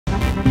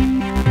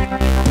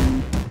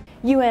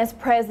U.S.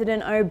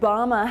 President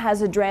Obama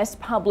has addressed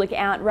public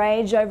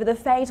outrage over the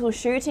fatal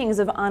shootings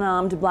of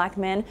unarmed black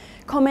men,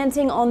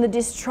 commenting on the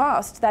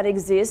distrust that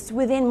exists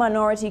within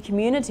minority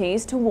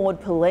communities toward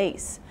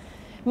police.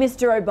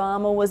 Mr.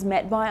 Obama was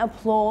met by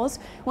applause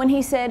when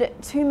he said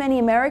too many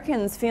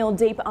Americans feel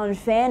deep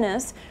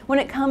unfairness when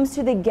it comes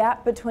to the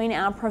gap between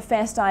our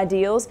professed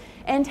ideals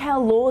and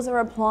how laws are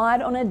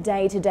applied on a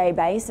day-to-day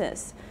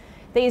basis.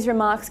 These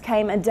remarks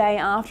came a day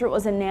after it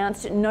was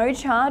announced no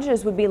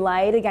charges would be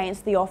laid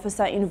against the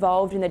officer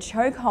involved in the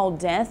chokehold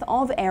death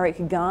of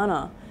Eric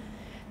Garner.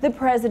 The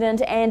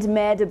President and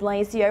Mayor de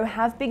Blasio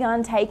have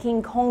begun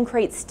taking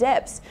concrete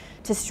steps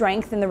to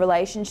strengthen the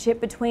relationship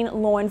between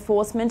law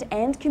enforcement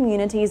and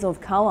communities of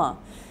colour.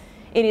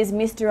 It is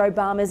Mr.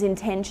 Obama's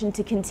intention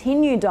to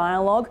continue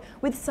dialogue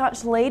with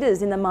such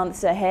leaders in the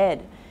months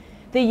ahead.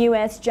 The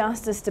U.S.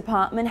 Justice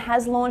Department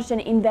has launched an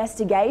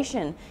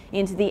investigation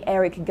into the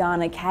Eric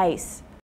Garner case.